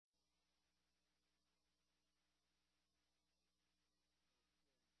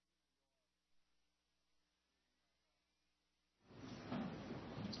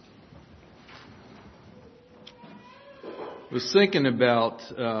was thinking about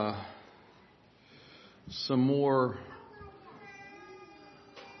some more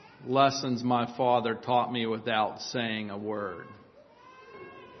lessons my father taught me without saying a word.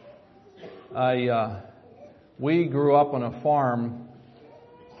 We grew up on a farm,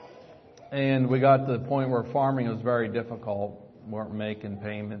 and we got to the point where farming was very difficult. We weren't making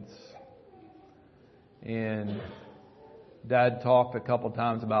payments. And Dad talked a couple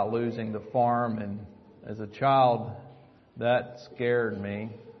times about losing the farm, and as a child, that scared me.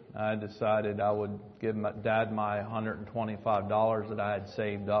 I decided I would give Dad my $125 that I had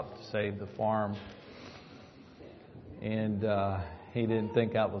saved up to save the farm. And he didn't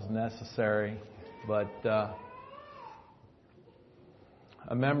think that was necessary. But I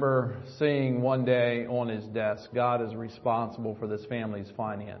remember seeing one day on his desk, God is responsible for this family's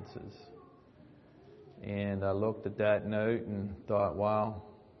finances. And I looked at that note and thought, wow.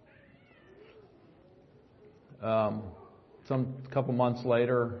 Couple months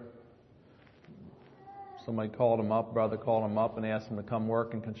later, somebody called him up, brother called him up and asked him to come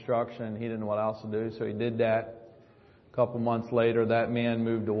work in construction. He didn't know what else to do, so he did that. A couple months later, that man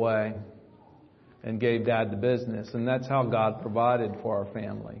moved away and gave Dad the business. And that's how God provided for our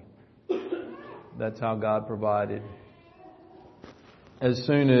family. That's how God provided. As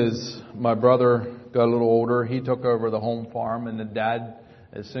soon as my brother got a little older, he took over the home farm, and then Dad,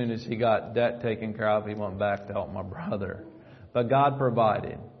 as soon as he got debt taken care of, he went back to help my brother. But God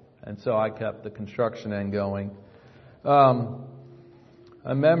provided, and so I kept the construction end going. I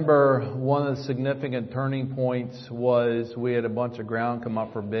remember one of the significant turning points was we had a bunch of ground come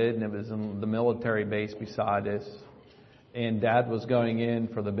up for bid, and it was in the military base beside us. And Dad was going in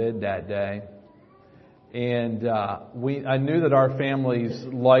for the bid that day. And I knew that our family's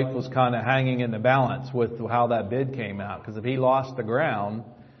life was kind of hanging in the balance with how that bid came out. Because if he lost the ground,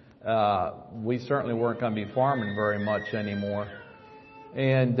 we certainly weren't going to be farming very much anymore.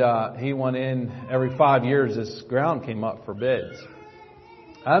 And he went in every 5 years. This ground came up for bids.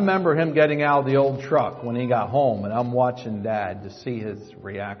 I remember him getting out of the old truck when he got home, and I'm watching Dad to see his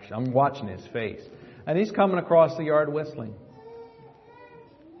reaction. I'm watching his face, and he's coming across the yard whistling.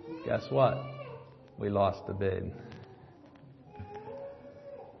 Guess what? We lost the bid.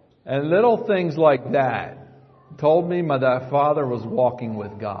 And little things like that told me my father was walking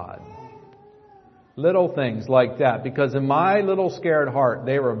with God. Little things like that, because in my little scared heart,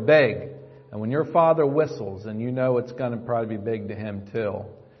 they were big. And when your father whistles, and you know it's going to probably be big to him too,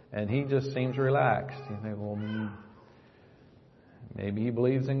 and he just seems relaxed, you think, well, maybe he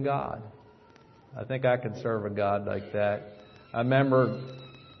believes in God. I think I could serve a God like that. I remember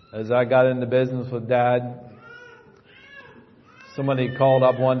as I got into business with Dad, somebody called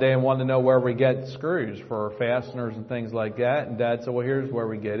up one day and wanted to know where we get screws for fasteners and things like that. And Dad said, well, here's where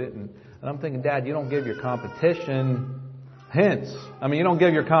we get it. And I'm thinking, Dad, you don't give your competition hints. I mean, you don't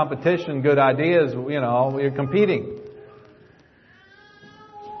give your competition good ideas, you're competing.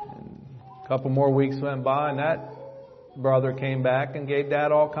 And a couple more weeks went by, and that brother came back and gave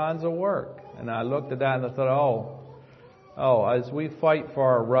Dad all kinds of work. And I looked at that and I thought, as we fight for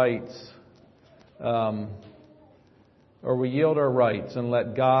our rights, or we yield our rights and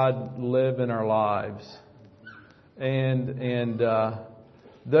let God live in our lives. And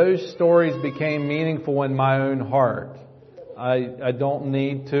those stories became meaningful in my own heart. I don't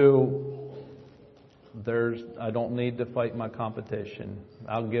need to fight my competition.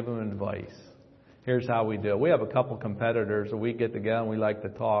 I'll give them advice. Here's how we do it. We have a couple competitors that we get together and we like to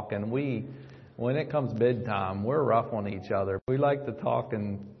talk, and when it comes bid time, we're rough on each other. We like to talk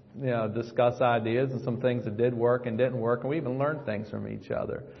and discuss ideas and some things that did work and didn't work, and we even learn things from each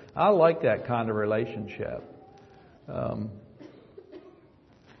other. I like that kind of relationship.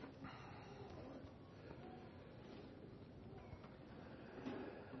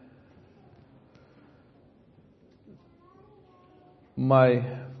 My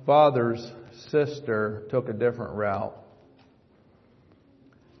father's sister took a different route.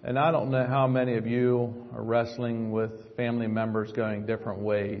 And I don't know how many of you are wrestling with family members going different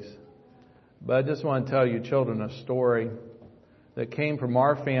ways. But I just want to tell you children a story that came from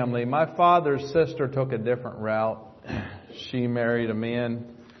our family. My father's sister took a different route. She married a man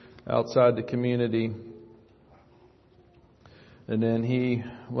outside the community. And then he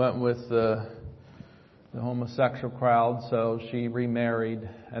went with the homosexual crowd, so she remarried.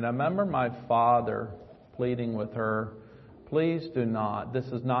 And I remember my father pleading with her, please do not. This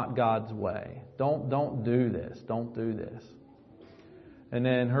is not God's way. Don't do this. Don't do this. And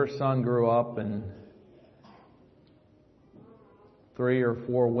then her son grew up, and 3 or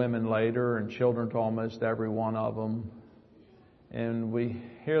 4 women later, and children to almost every one of them. And we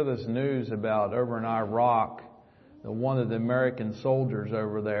hear this news about over in Iraq, one of the American soldiers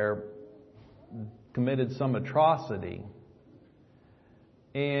over there committed some atrocity.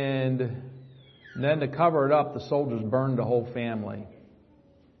 And then to cover it up, the soldiers burned the whole family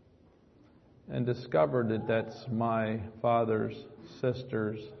and discovered that that's my father's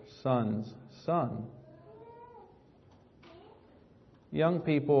sister's son's son. Young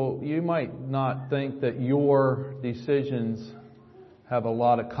people, you might not think that your decisions have a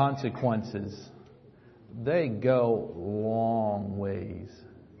lot of consequences. They go long ways.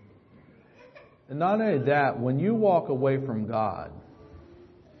 And not only that, when you walk away from God,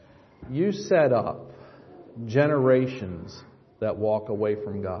 you set up generations that walk away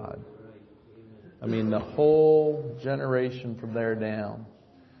from God. I mean, the whole generation from there down.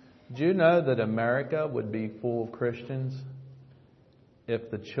 Do you know that America would be full of Christians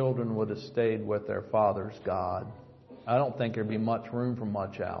if the children would have stayed with their father's God? I don't think there'd be much room for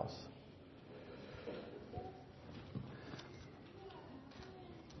much else.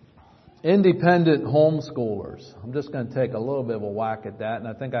 Independent homeschoolers. I'm just going to take a little bit of a whack at that, and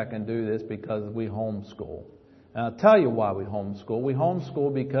I think I can do this because we homeschool. And I'll tell you why we homeschool. We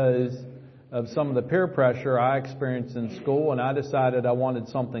homeschool because of some of the peer pressure I experienced in school, and I decided I wanted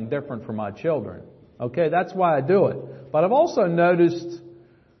something different for my children. Okay, that's why I do it. But I've also noticed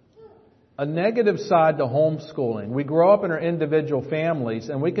a negative side to homeschooling. We grow up in our individual families,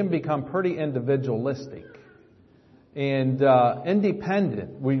 and we can become pretty individualistic and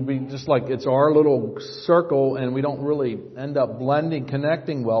independent. We just like it's our little circle, and we don't really end up blending,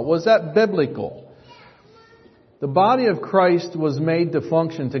 connecting well. Was that biblical? The body of Christ was made to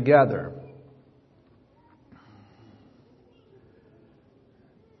function together.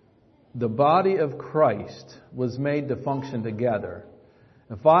 The body of Christ was made to function together.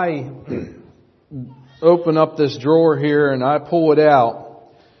 If I open up this drawer here and I pull it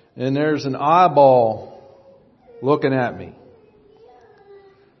out, and there's an eyeball looking at me,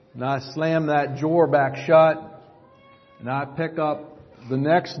 and I slam that drawer back shut, and I pick up the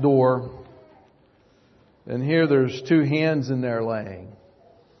next door, and here there's two hands in there laying.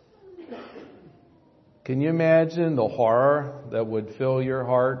 Can you imagine the horror that would fill your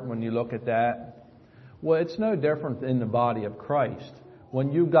heart when you look at that? Well, it's no different in the body of Christ.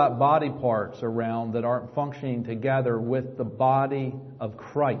 When you've got body parts around that aren't functioning together with the body of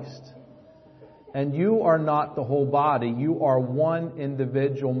Christ. And you are not the whole body. You are one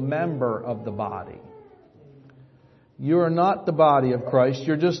individual member of the body. You are not the body of Christ.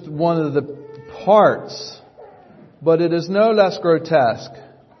 You're just one of the parts. But it is no less grotesque.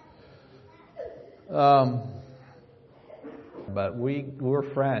 But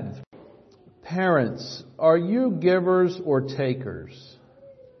we're friends. Parents, are you givers or takers?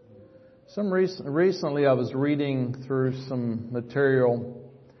 Recently I was reading through some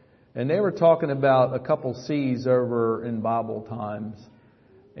material, and they were talking about a couple seas over in Bible times.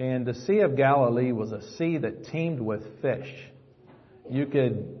 And the Sea of Galilee was a sea that teemed with fish. You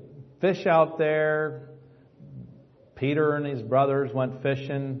could fish out there. Peter and his brothers went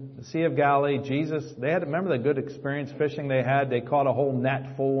fishing. The Sea of Galilee, Jesus, remember the good experience fishing they had? They caught a whole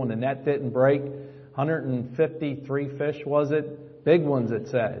net full and the net didn't break. 153 fish, was it? Big ones, it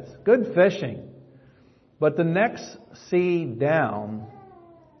says. Good fishing. But the next sea down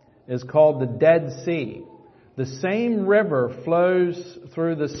is called the Dead Sea. The same river flows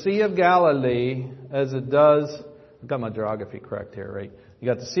through the Sea of Galilee as it does. I've got my geography correct here, right? You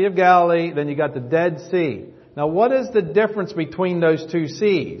got the Sea of Galilee, then you got the Dead Sea. Now, what is the difference between those two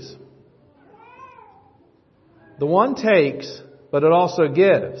seas? The one takes, but it also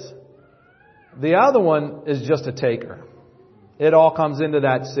gives. The other one is just a taker. It all comes into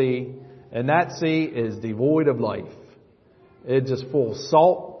that sea, and that sea is devoid of life. It's just full of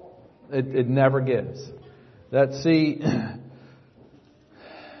salt. It never gives. That sea...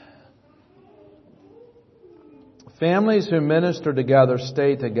 Families who minister together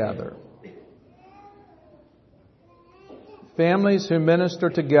stay together. Families who minister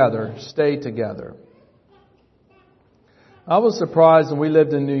together stay together. I was surprised when we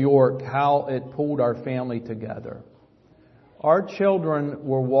lived in New York how it pulled our family together. Our children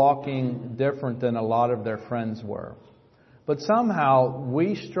were walking different than a lot of their friends were. But somehow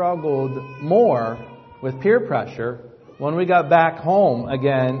we struggled more with peer pressure when we got back home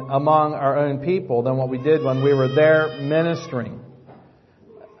again among our own people than what we did when we were there ministering.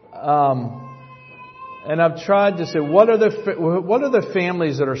 And I've tried to say, what are the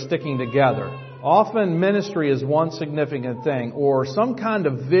families that are sticking together? Often ministry is one significant thing, or some kind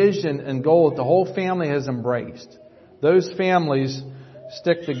of vision and goal that the whole family has embraced. Those families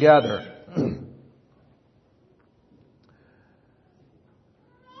stick together.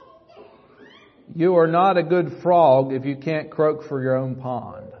 You are not a good frog if you can't croak for your own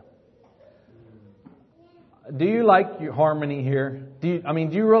pond. Do you like harmony here? Do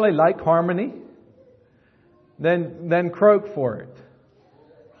you really like harmony? Then croak for it.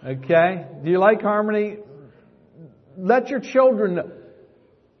 Okay? Do you like harmony? Let your children know.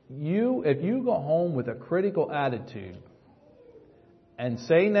 If you go home with a critical attitude and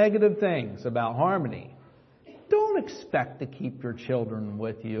say negative things about harmony, don't expect to keep your children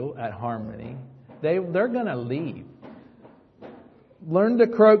with you at harmony. They're going to leave. Learn to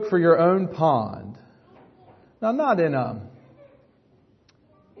croak for your own pond. Now, not in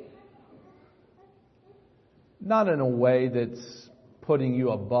a way that's putting you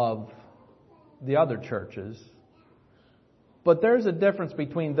above the other churches. But there's a difference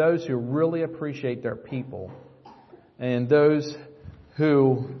between those who really appreciate their people and those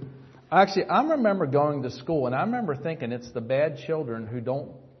who... Actually, I remember going to school and I remember thinking it's the bad children who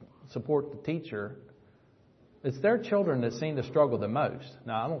don't support the teacher. It's their children that seem to struggle the most.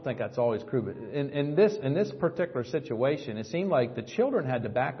 Now, I don't think that's always true, but in this particular situation, it seemed like the children had the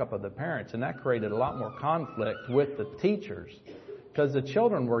backup of the parents, and that created a lot more conflict with the teachers because the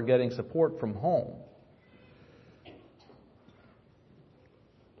children were getting support from home.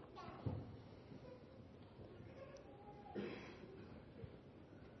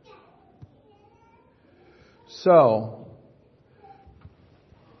 So,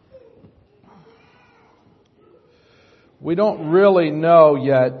 we don't really know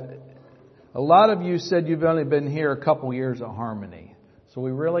yet. A lot of you said you've only been here a couple years at Harmony. So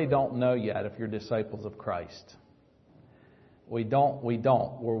we really don't know yet if you're disciples of Christ. We don't.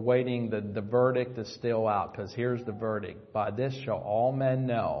 We're waiting. The verdict is still out, because here's the verdict. By this shall all men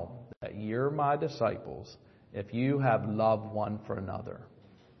know that you're my disciples, if you have loved one for another.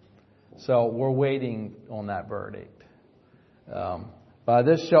 So we're waiting on that verdict. By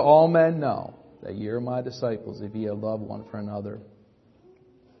this shall all men know that ye are my disciples, if ye have loved one for another.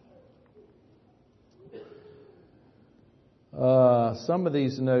 Some of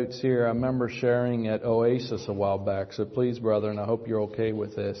these notes here I remember sharing at Oasis a while back. So please, brethren, I hope you're okay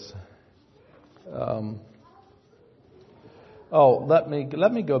with this. Let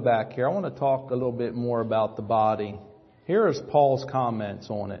me go back here. I want to talk a little bit more about the body. Here is Paul's comments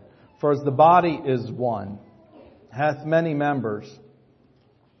on it. For as the body is one, hath many members,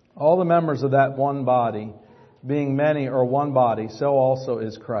 all the members of that one body, being many, are one body, so also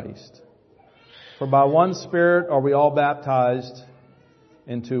is Christ. For by one Spirit are we all baptized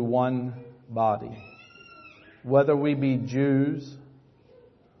into one body, whether we be Jews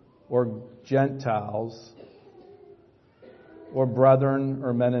or Gentiles, or brethren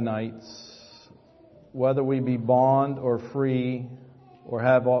or Mennonites, whether we be bond or free, or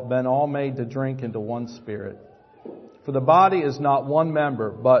have been all made to drink into one Spirit. For the body is not one member,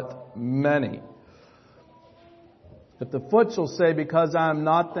 but many. If the foot shall say, because I am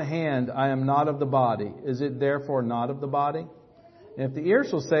not the hand, I am not of the body, is it therefore not of the body? And if the ear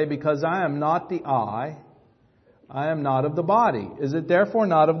shall say, because I am not the eye, I am not of the body, is it therefore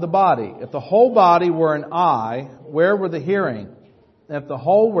not of the body? If the whole body were an eye, where were the hearing? And if the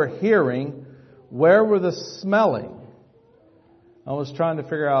whole were hearing, where were the smelling? I was trying to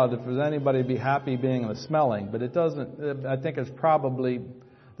figure out if there's anybody be happy being the smelling, but it doesn't. I think it's probably,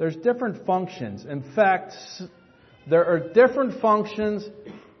 there's different functions. In fact, there are different functions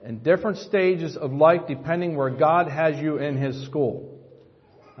and different stages of life depending where God has you in His school.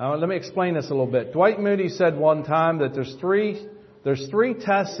 Now, let me explain this a little bit. Dwight Moody said one time that there's three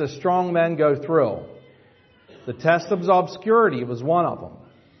tests that strong men go through. The test of obscurity was one of them.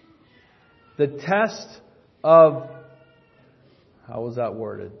 The test of, how was that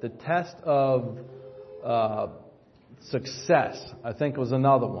worded? The test of success, I think, was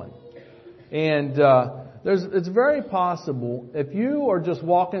another one. And it's very possible, if you are just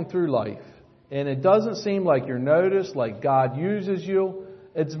walking through life and it doesn't seem like you're noticed, like God uses you,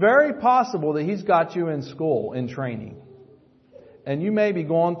 it's very possible that He's got you in school, in training. And you may be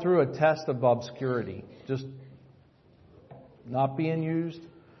going through a test of obscurity, just not being used.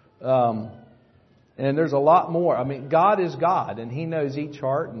 And there's a lot more. I mean, God is God, and He knows each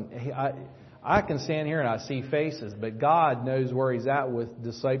heart. And I can stand here and I see faces, but God knows where He's at with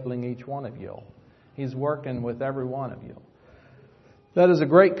discipling each one of you. He's working with every one of you. That is a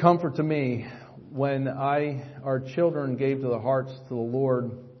great comfort to me when our children gave to the hearts to the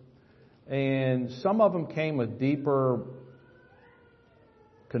Lord, and some of them came with deeper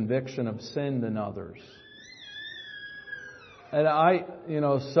conviction of sin than others. And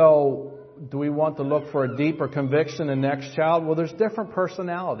so do we want to look for a deeper conviction in the next child? Well, there's different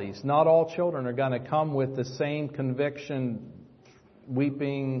personalities. Not all children are going to come with the same conviction,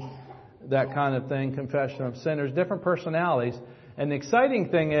 weeping, that kind of thing, confession of sin. There's different personalities. And the exciting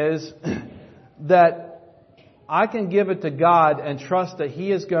thing is that I can give it to God and trust that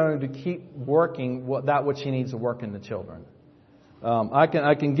He is going to keep working that which He needs to work in the children. I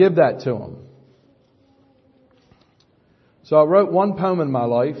can give that to Him. So I wrote one poem in my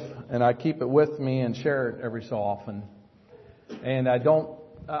life, and I keep it with me and share it every so often. And I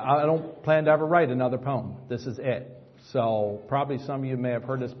don't plan to ever write another poem. This is it. So probably some of you may have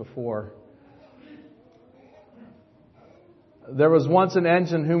heard this before. There was once an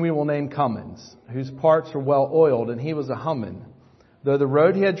engine whom we will name Cummins, whose parts were well oiled, and he was a hummin'. Though the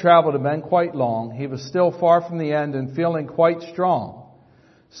road he had traveled had been quite long, he was still far from the end and feeling quite strong.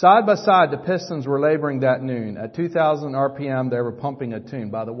 Side by side, the pistons were laboring that noon. At 2,000 RPM, they were pumping a tune.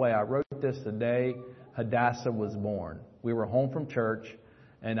 By the way, I wrote this the day Hadassah was born. We were home from church,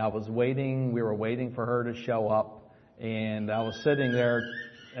 and we were waiting for her to show up, and I was sitting there,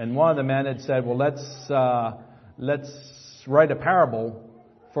 and one of the men had said, well, let's write a parable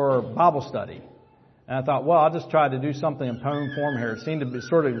for Bible study. And I thought, well, I'll just try to do something in poem form here. It seemed to be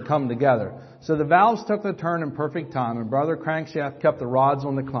sort of come together. So the valves took their turn in perfect time, and Brother Crankshaft kept the rods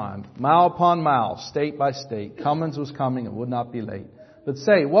on the climb. Mile upon mile, state by state, Cummins was coming and would not be late. But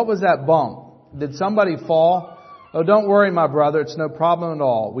say, what was that bump? Did somebody fall? Oh, don't worry, my brother. It's no problem at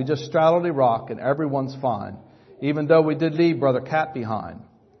all. We just straddled a rock and everyone's fine, even though we did leave Brother Cat behind.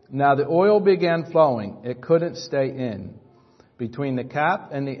 Now the oil began flowing. It couldn't stay in. Between the cap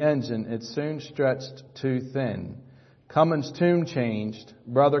and the engine, it soon stretched too thin. Cummins' tune changed.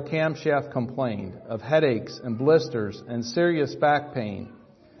 Brother Camshaft complained of headaches and blisters and serious back pain.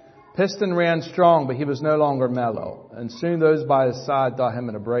 Piston ran strong, but he was no longer mellow, and soon those by his side thought him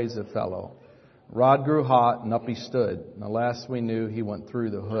an abrasive fellow. Rod grew hot, and up he stood. And the last we knew, he went through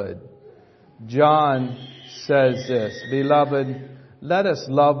the hood. John says this, Beloved, let us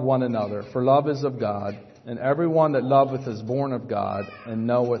love one another, for love is of God, and everyone that loveth is born of God and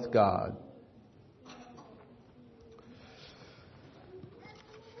knoweth God.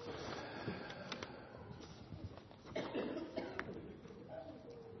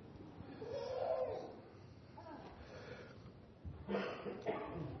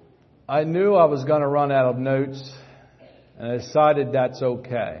 I knew I was going to run out of notes, and I decided that's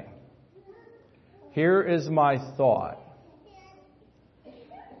okay. Here is my thought.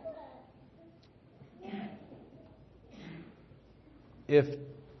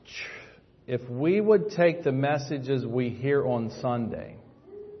 If we would take the messages we hear on Sunday,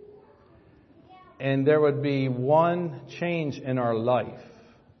 and there would be one change in our life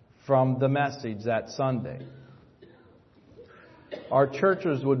from the message that Sunday, our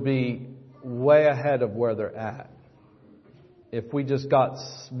churches would be way ahead of where they're at if we just got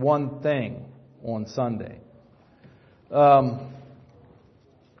one thing on Sunday.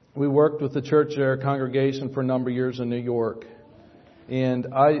 We worked with the church there, congregation, for a number of years in New York. And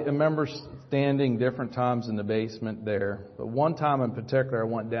I remember standing different times in the basement there. But one time in particular, I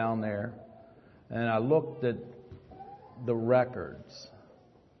went down there and I looked at the records.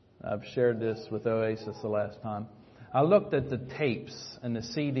 I've shared this with Oasis the last time. I looked at the tapes and the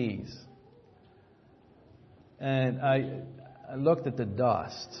CDs. And I looked at the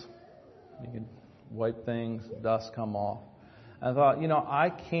dust. You could wipe things, dust come off. I thought,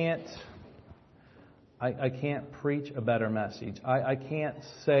 I can't preach a better message. I can't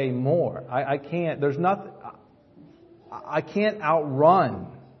say more. I can't, there's nothing, I can't outrun.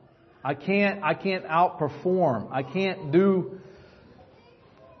 I can't outperform. I can't do.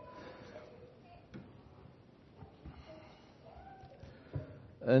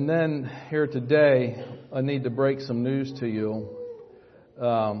 And then here today, I need to break some news to you.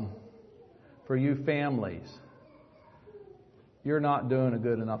 For you families, you're not doing a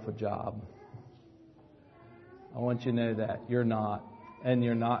good enough a job. I want you to know that. You're not. And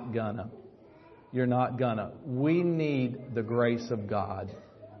you're not gonna. You're not gonna. We need the grace of God.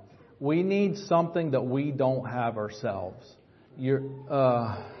 We need something that we don't have ourselves.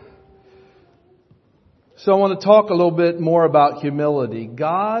 So I want to talk a little bit more about humility.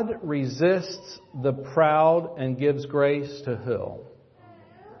 God resists the proud and gives grace to who?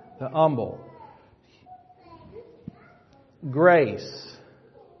 The humble. Grace.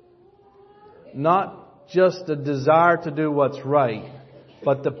 Not just the desire to do what's right,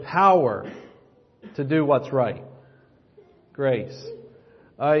 but the power to do what's right. Grace.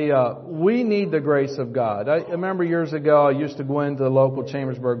 We need the grace of God. I remember years ago, I used to go into the local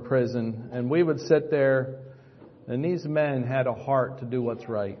Chambersburg prison, and we would sit there, and these men had a heart to do what's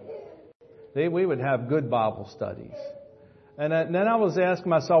right. We would have good Bible studies. And then I was asking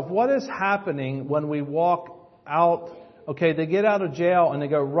myself, what is happening when we walk out Okay, they get out of jail and they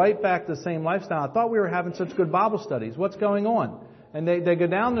go right back to the same lifestyle. I thought we were having such good Bible studies. What's going on? And they go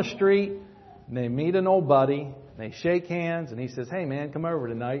down the street and they meet an old buddy. They shake hands and he says, "Hey man, come over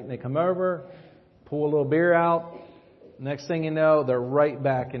tonight." And they come over, pull a little beer out. Next thing you know, they're right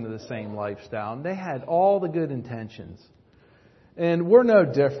back into the same lifestyle. And they had all the good intentions. And we're no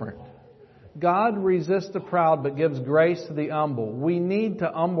different. God resists the proud but gives grace to the humble. We need to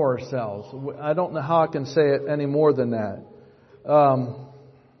humble ourselves. I don't know how I can say it any more than that.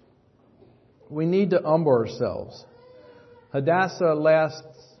 We need to humble ourselves. Hadassah last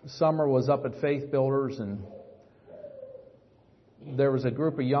summer was up at Faith Builders, and there was a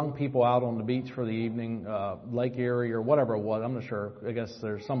group of young people out on the beach for the evening, Lake Erie or whatever it was. I'm not sure. I guess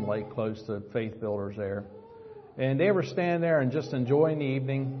there's some lake close to Faith Builders there. And they were standing there and just enjoying the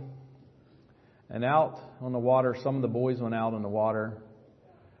evening. And out on the water, some of the boys went out on the water.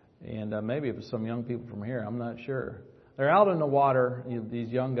 And maybe it was some young people from here. I'm not sure. They're out in the water, these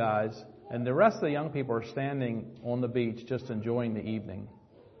young guys. And the rest of the young people are standing on the beach just enjoying the evening.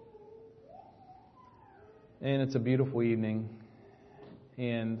 And it's a beautiful evening.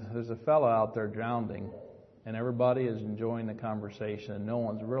 And there's a fellow out there drowning. And everybody is enjoying the conversation. And no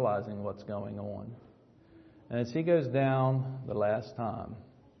one's realizing what's going on. And as he goes down the last time,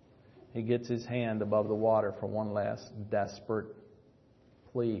 he gets his hand above the water for one last desperate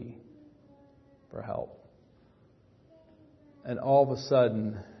plea for help. And all of a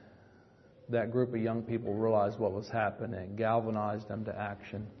sudden, that group of young people realized what was happening. It galvanized them to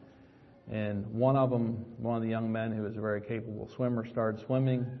action. And one of the young men who was a very capable swimmer, started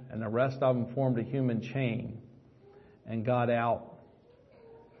swimming, and the rest of them formed a human chain and got out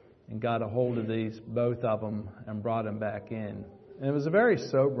and got a hold of both of them, and brought them back in. And it was a very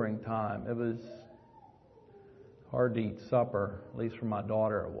sobering time. It was hard to eat supper, at least for my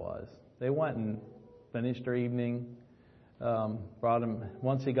daughter it was. They went and finished their evening, brought him.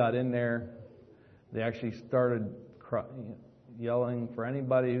 Once he got in there, they actually started yelling for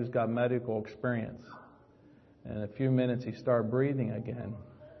anybody who's got medical experience. And in a few minutes, he started breathing again.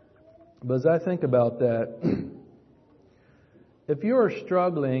 But as I think about that, if you are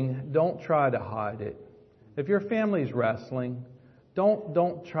struggling, don't try to hide it. If your family's wrestling,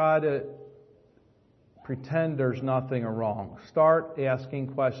 don't try to pretend there's nothing wrong. Start asking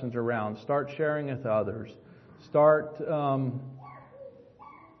questions around. Start sharing with others. Start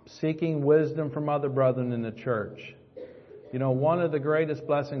seeking wisdom from other brethren in the church. You know, one of the greatest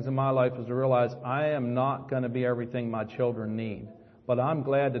blessings in my life is to realize I am not going to be everything my children need. But I'm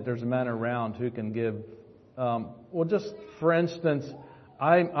glad that there's men around who can give, just for instance,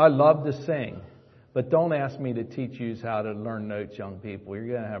 I love to sing. But don't ask me to teach you how to learn notes, young people. You're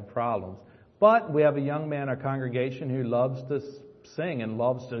going to have problems. But we have a young man in our congregation who loves to sing and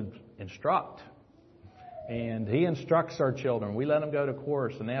loves to instruct. And he instructs our children. We let them go to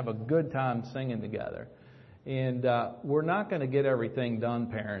chorus, and they have a good time singing together. And we're not going to get everything done,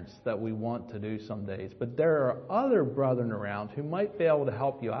 parents, that we want to do some days. But there are other brethren around who might be able to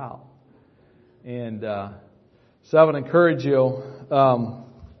help you out. And so I would encourage you,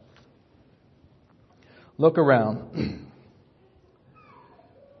 look around.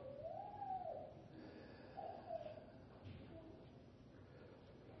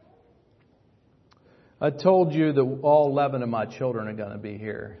 I told you that all 11 of my children are going to be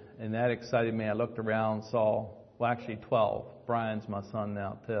here. And that excited me. I looked around, saw, actually 12. Brian's my son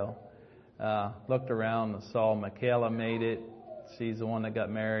now, too. Looked around and saw Michaela made it. She's the one that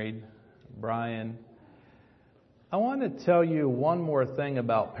got married. Brian. I want to tell you one more thing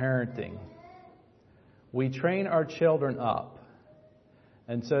about parenting. We train our children up.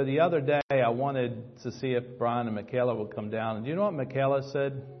 And so the other day I wanted to see if Brian and Michaela would come down. And do you know what Michaela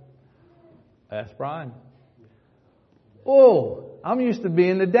said? Ask Brian. Oh, I'm used to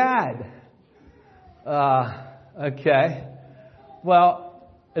being the dad. Okay. Well,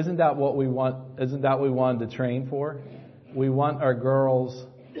 isn't that what we want? Isn't that what we wanted to train for? We want our girls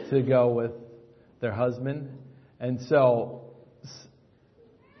to go with their husband. And so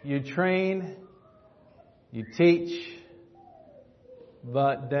you train, you teach,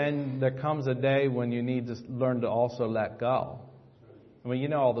 but then there comes a day when you need to learn to also let go. I mean, you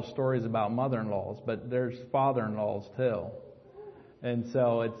know all the stories about mother-in-laws, but there's father-in-laws too. And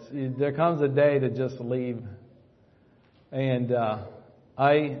so there comes a day to just leave. And for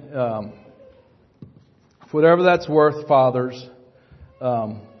whatever that's worth, fathers,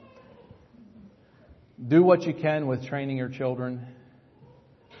 do what you can with training your children.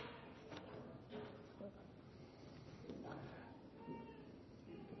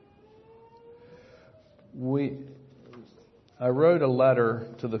 I wrote a letter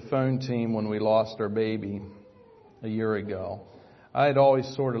to the phone team when we lost our baby. a year ago. I had always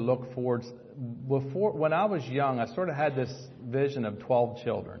sort of looked forward. Before, when I was young, I sort of had this vision of 12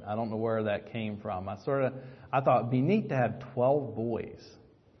 children. I don't know where that came from. I thought it'd be neat to have 12 boys.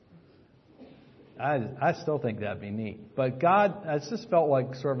 I still think that'd be neat. But God, I just felt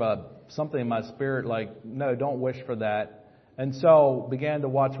like sort of something in my spirit, like, no, don't wish for that. And so began to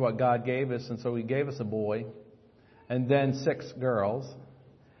watch what God gave us. And so He gave us a boy and then 6 girls.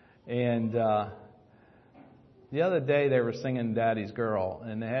 And the other day they were singing Daddy's Girl,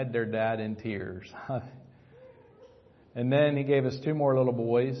 and they had their dad in tears. And then He gave us 2 more little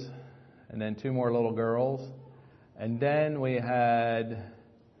boys, and then 2 more little girls. And then we had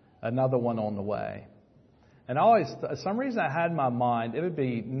another one on the way. And some reason I had in my mind, it would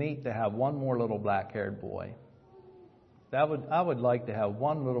be neat to have 1 more little black-haired boy. I would like to have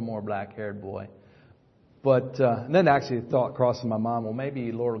 1 little more black-haired boy. But and then actually the thought crossed my mind, well,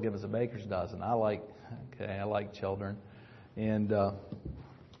 maybe the Lord will give us a baker's dozen. I like children. And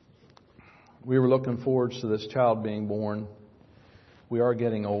we were looking forward to this child being born. We are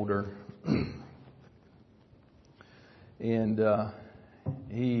getting older. And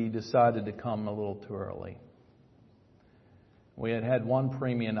he decided to come a little too early. We had 1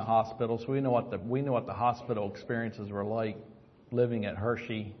 preemie in the hospital, so we know what the hospital experiences were like, living at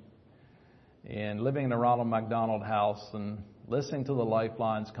Hershey and living in the Ronald McDonald House and listening to the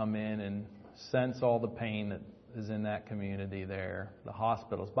lifelines come in and sense all the pain that is in that community there. The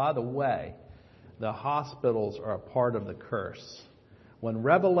hospitals. By the way, the hospitals are a part of the curse. When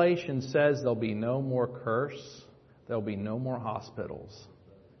Revelation says there'll be no more curse, there'll be no more hospitals.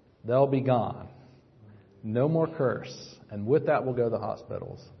 They'll be gone. No more curse. And with that will go the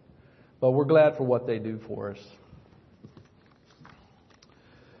hospitals. But we're glad for what they do for us.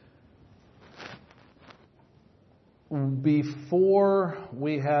 Before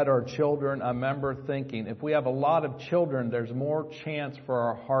we had our children, I remember thinking, if we have a lot of children, there's more chance for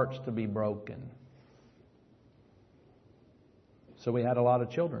our hearts to be broken. So we had a lot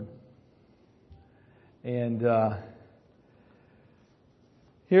of children. And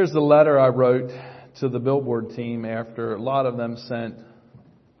here's the letter I wrote to the Billboard team after a lot of them sent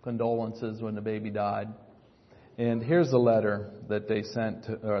condolences when the baby died. And here's the letter that they sent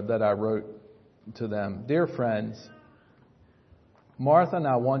that I wrote to them. Dear friends, Martha and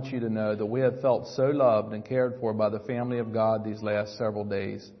I want you to know that we have felt so loved and cared for by the family of God these last several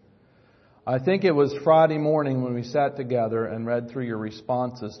days. I think it was Friday morning when we sat together and read through your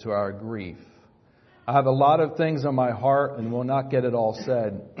responses to our grief. I have a lot of things on my heart and will not get it all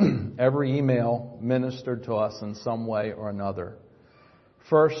said. Every email ministered to us in some way or another.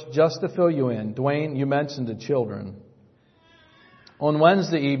 First, just to fill you in, Dwayne, you mentioned the children. On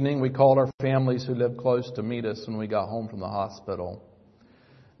Wednesday evening, we called our families who lived close to meet us when we got home from the hospital.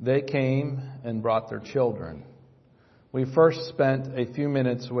 They came and brought their children. We first spent a few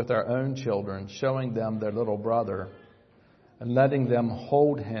minutes with our own children, showing them their little brother and letting them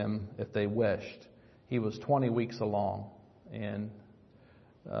hold him if they wished. He was 20 weeks along, and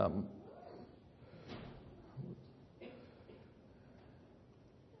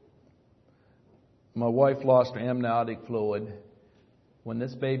my wife lost her amniotic fluid. When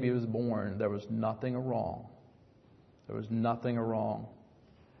this baby was born, there was nothing wrong. There was nothing wrong.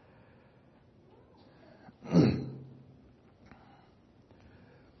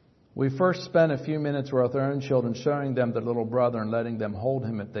 We first spent a few minutes with our own children, showing them their little brother and letting them hold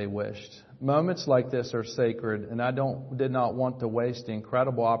him if they wished. Moments like this are sacred, and I did not want to waste the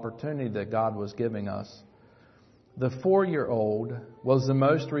incredible opportunity that God was giving us. The 4-year-old was the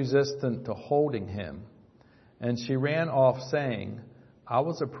most resistant to holding him, and she ran off saying, I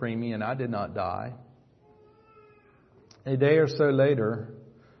was a preemie and I did not die. A day or so later,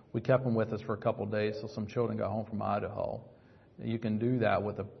 we kept him with us for a couple of days, so some children got home from Idaho. You can do that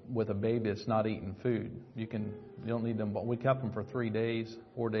with a baby that's not eating food. You don't need them. But we kept them for 4 days,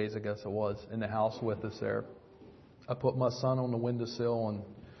 I guess it was, in the house with us there. I put my son on the windowsill, and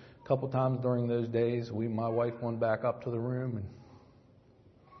a couple times during those days, my wife went back up to the room and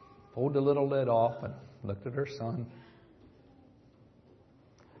pulled the little lid off and looked at her son.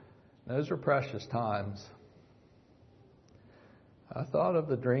 Those were precious times. I thought of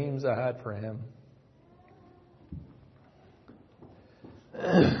the dreams I had for him.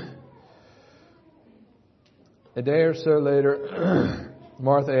 A day or so later,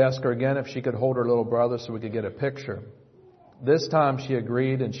 Martha asked her again if she could hold her little brother so we could get a picture. This time she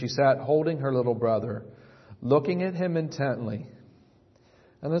agreed, and she sat holding her little brother, looking at him intently.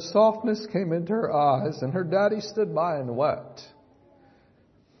 And a softness came into her eyes, and her daddy stood by and wept.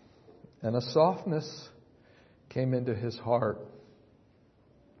 And a softness came into his heart.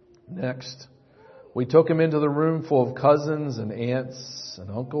 Next, We took him into the room full of cousins and aunts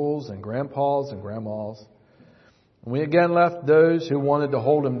and uncles and grandpas and grandmas. And we again left those who wanted to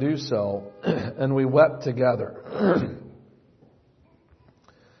hold him do so, and we wept together.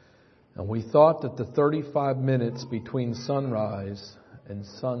 And we thought that the 35 minutes between sunrise and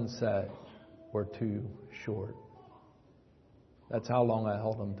sunset were too short. That's how long I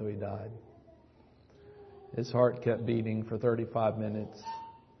held him till he died. His heart kept beating for 35 minutes.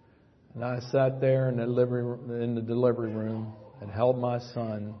 And I sat there in the delivery room and held my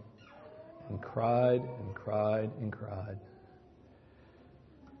son and cried and cried and cried.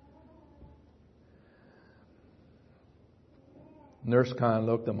 Nurse kind of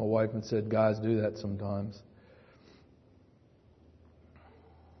looked at my wife and said, guys do that sometimes.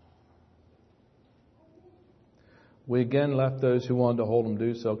 We again left those who wanted to hold him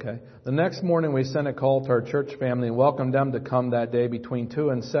do so. Okay. The next morning we sent a call to our church family and welcomed them to come that day between 2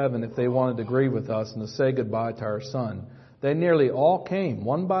 and 7 if they wanted to grieve with us and to say goodbye to our son. They nearly all came,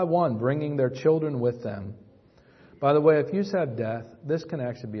 one by one, bringing their children with them. By the way, if you have death, this can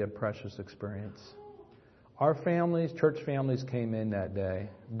actually be a precious experience. Our families, church families, came in that day,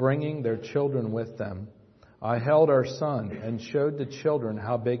 bringing their children with them. I held our son and showed the children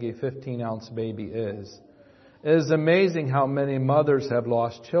how big a 15-ounce baby is. It is amazing how many mothers have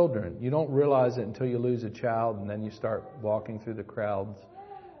lost children. You don't realize it until you lose a child, and then you start walking through the crowds.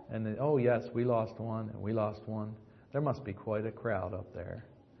 And then, oh yes, we lost one, and we lost one. There must be quite a crowd up there.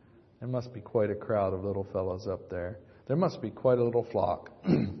 There must be quite a crowd of little fellows up there. There must be quite a little flock.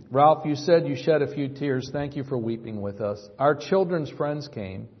 Ralph, you said you shed a few tears. Thank you for weeping with us. Our children's friends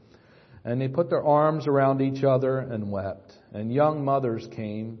came, and they put their arms around each other and wept. And young mothers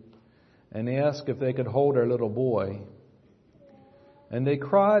came, and they asked if they could hold our little boy. And they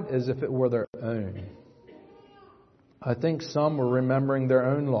cried as if it were their own. I think some were remembering their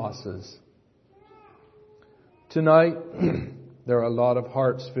own losses. Tonight, there are a lot of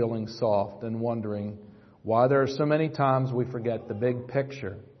hearts feeling soft and wondering why there are so many times we forget the big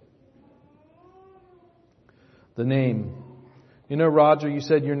picture. The name. You know, Roger, you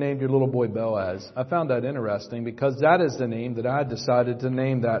said you named your little boy Boaz. I found that interesting because that is the name that I had decided to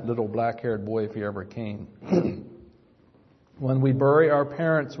name that little black-haired boy if he ever came. When we bury our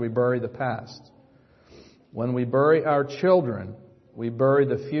parents, we bury the past. When we bury our children, we bury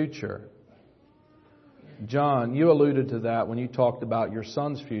the future. John, you alluded to that when you talked about your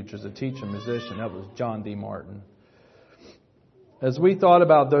son's future as a teacher musician. That was John D. Martin. As we thought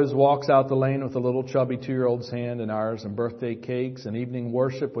about those walks out the lane with a little chubby 2-year-old's hand in ours and birthday cakes and evening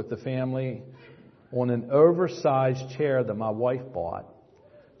worship with the family on an oversized chair that my wife bought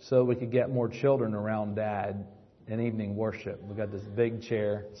so we could get more children around Dad in evening worship. We got this big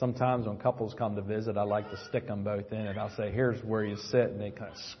chair. Sometimes when couples come to visit, I like to stick them both in it. I'll say, here's where you sit, and they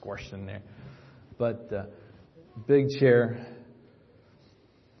kind of squish in there. But big chair.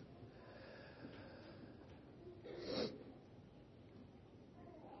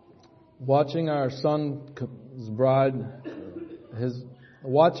 Watching our son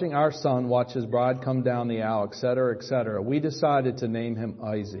watch his bride come down the aisle, etc., etc. We decided to name him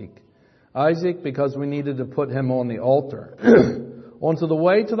Isaac. Isaac because we needed to put him on the altar. On the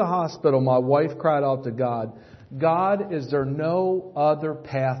way to the hospital, my wife cried out to God, God, is there no other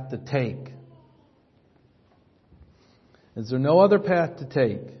path to take? Is there no other path to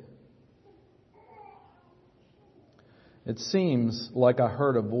take? It seems like I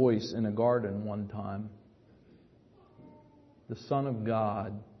heard a voice in a garden one time. The Son of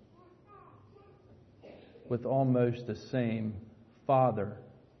God with almost the same Father.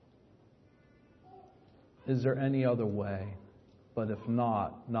 Is there any other way? But if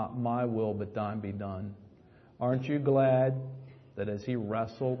not my will, but thine be done. Aren't you glad that as he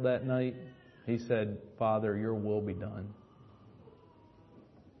wrestled that night, he said, Father, your will be done.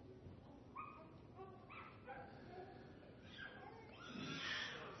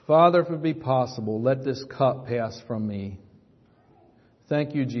 Father, if it be possible, let this cup pass from me.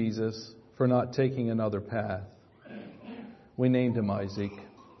 Thank you, Jesus, for not taking another path. We named him Isaac.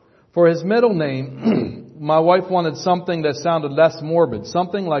 For his middle name, my wife wanted something that sounded less morbid,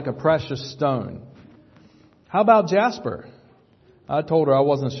 something like a precious stone. How about Jasper? I told her I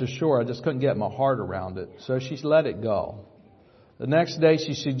wasn't so sure. I just couldn't get my heart around it. So she let it go. The next day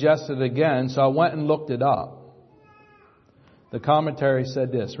she suggested it again, so I went and looked it up. The commentary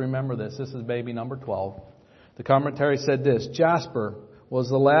said this. Remember this. This is baby number 12. The commentary said this. Jasper was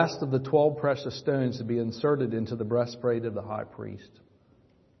the last of the 12 precious stones to be inserted into the breastplate of the high priest.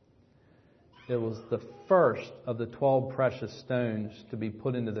 It was the first of the 12 precious stones to be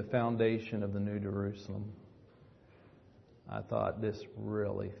put into the foundation of the New Jerusalem. I thought this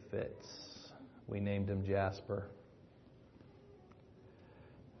really fits We named him Jasper.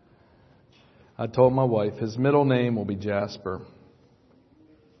 I told my wife his middle name will be Jasper.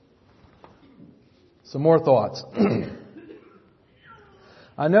 Some more thoughts.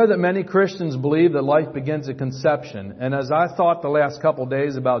 I know that many Christians believe that life begins at conception. And as I thought the last couple of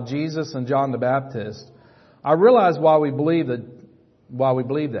days about Jesus and John the Baptist, I realized why we believe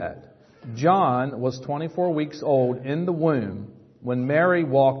that. John was 24 weeks old in the womb when Mary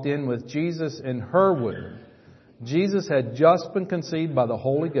walked in with Jesus in her womb. Jesus had just been conceived by the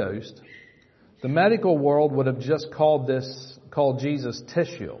Holy Ghost. The medical world would have just called Jesus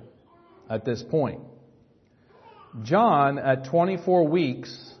tissue at this point. John, at 24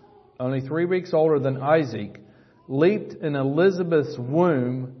 weeks, only 3 weeks older than Isaac, leaped in Elizabeth's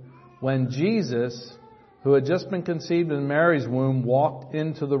womb when Jesus, who had just been conceived in Mary's womb, walked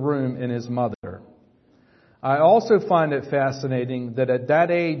into the room in his mother. I also find it fascinating that at that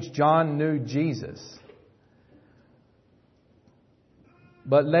age, John knew Jesus.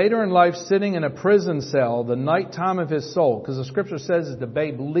 But later in life, sitting in a prison cell, the nighttime of his soul, because the scripture says that the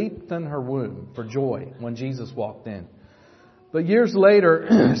babe leaped in her womb for joy when Jesus walked in. But years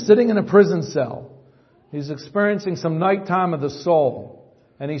later, sitting in a prison cell, he's experiencing some nighttime of the soul.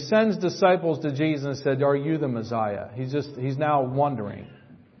 And he sends disciples to Jesus and said, "Are you the Messiah?" He's now wondering.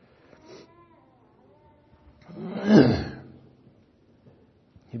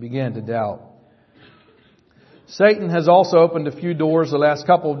 He began to doubt. Satan has also opened a few doors the last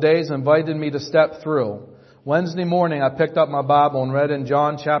couple of days and invited me to step through. Wednesday morning I picked up my Bible and read in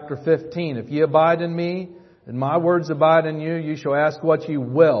John chapter 15, "If ye abide in me, and my words abide in you, you shall ask what you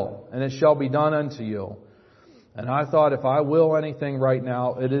will, and it shall be done unto you." And I thought, if I will anything right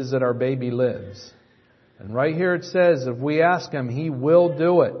now, it is that our baby lives. And right here it says, if we ask Him, He will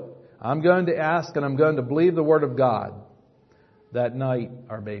do it. I'm going to ask and I'm going to believe the Word of God. That night,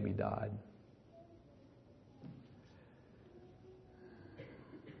 our baby died.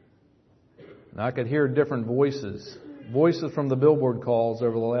 And I could hear different voices from the billboard calls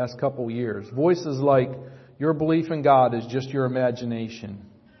over the last couple of years. Voices like, your belief in God is just your imagination.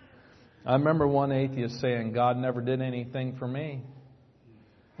 I remember one atheist saying, God never did anything for me.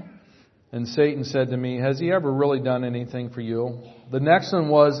 And Satan said to me, has He ever really done anything for you? The next one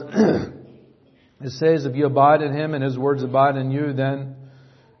was, it says, if you abide in Him and His words abide in you, then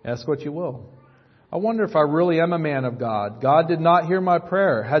ask what you will. I wonder if I really am a man of God. God did not hear my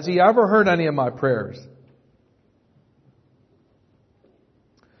prayer. Has He ever heard any of my prayers?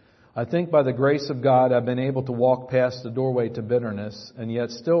 I think by the grace of God, I've been able to walk past the doorway to bitterness and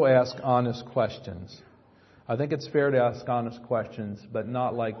yet still ask honest questions. I think it's fair to ask honest questions, but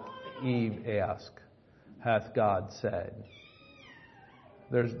not like Eve asked, hath God said?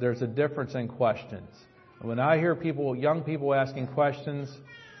 There's a difference in questions. When I hear young people asking questions,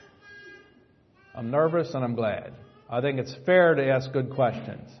 I'm nervous and I'm glad. I think it's fair to ask good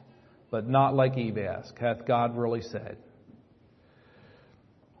questions, but not like Eve asked, hath God really said?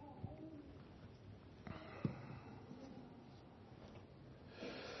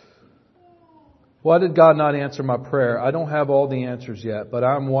 Why did God not answer my prayer? I don't have all the answers yet, but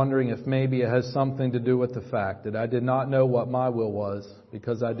I'm wondering if maybe it has something to do with the fact that I did not know what my will was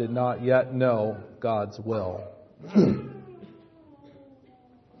because I did not yet know God's will.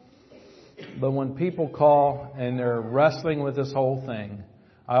 But when people call and they're wrestling with this whole thing,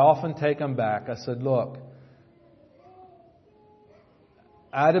 I often take them back. I said, look,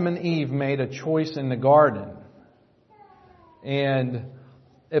 Adam and Eve made a choice in the garden. And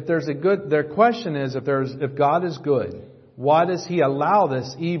if there's their question is, if God is good, why does He allow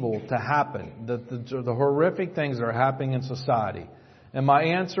this evil to happen? The horrific things that are happening in society. And my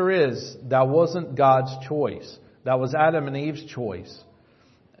answer is, that wasn't God's choice. That was Adam and Eve's choice.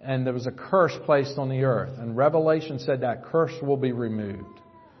 And there was a curse placed on the earth. And Revelation said that curse will be removed.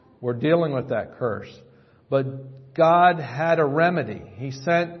 We're dealing with that curse. But God had a remedy. He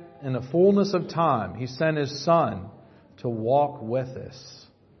sent, in the fullness of time, He sent His Son to walk with us,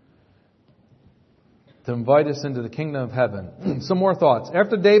 to invite us into the kingdom of heaven. Some more thoughts.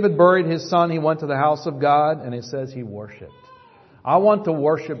 After David buried his son, he went to the house of God, and it says he worshiped. I want to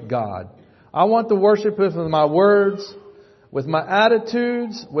worship God. I want to worship Him with my words, with my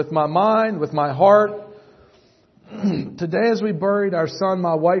attitudes, with my mind, with my heart. Today as we buried our son,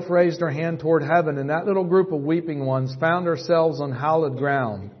 my wife raised her hand toward heaven, and that little group of weeping ones found ourselves on hallowed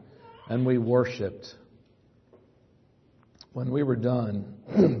ground, and we worshiped. When we were done,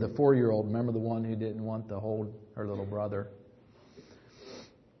 the 4-year-old, remember the one who didn't want to hold her little brother,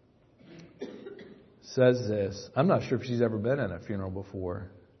 says this. I'm not sure if she's ever been in a funeral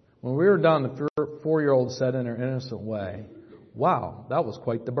before. When we were done, the 4-year-old said in her innocent way, wow, that was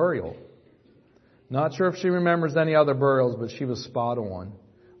quite the burial. Not sure if she remembers any other burials, but she was spot on.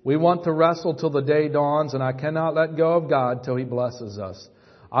 We want to wrestle till the day dawns, and I cannot let go of God till He blesses us.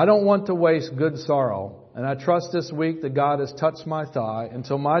 I don't want to waste good sorrow, and I trust this week that God has touched my thigh.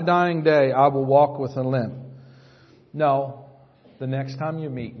 Until my dying day, I will walk with a limp. No, the next time you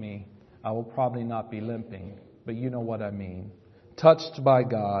meet me, I will probably not be limping, but you know what I mean. Touched by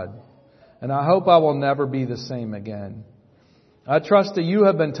God. And I hope I will never be the same again. I trust that you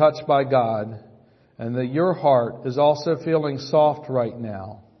have been touched by God and that your heart is also feeling soft right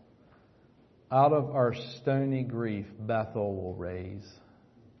now. Out of our stony grief, Bethel will raise.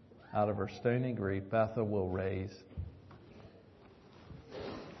 Out of our stony grief, Bethel will raise.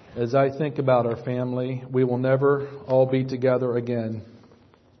 As I think about our family, we will never all be together again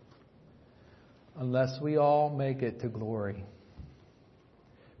unless we all make it to glory.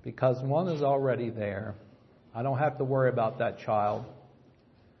 Because one is already there. I don't have to worry about that child.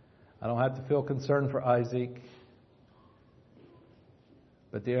 I don't have to feel concerned for Isaac.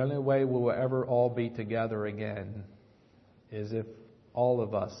 But the only way we will ever all be together again is if all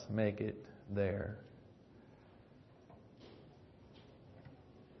of us make it there.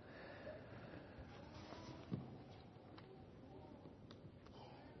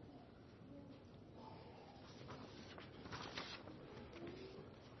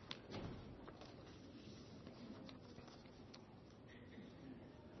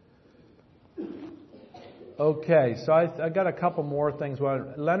 Okay, so I got a couple more things.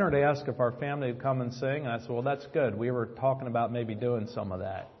 Well, Leonard asked if our family would come and sing. I said, well, that's good. We were talking about maybe doing some of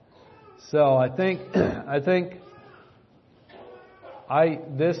that. So I think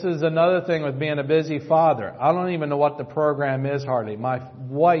this is another thing with being a busy father. I don't even know what the program is hardly. My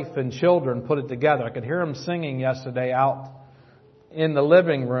wife and children put it together. I could hear them singing yesterday out in the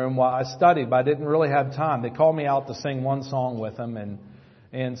living room while I studied, but I didn't really have time. They called me out to sing one song with them,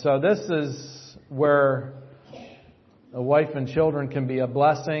 and so this is where a wife and children can be a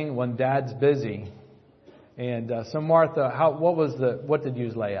blessing when Dad's busy. And so Martha, what did you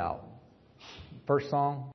lay out? First song?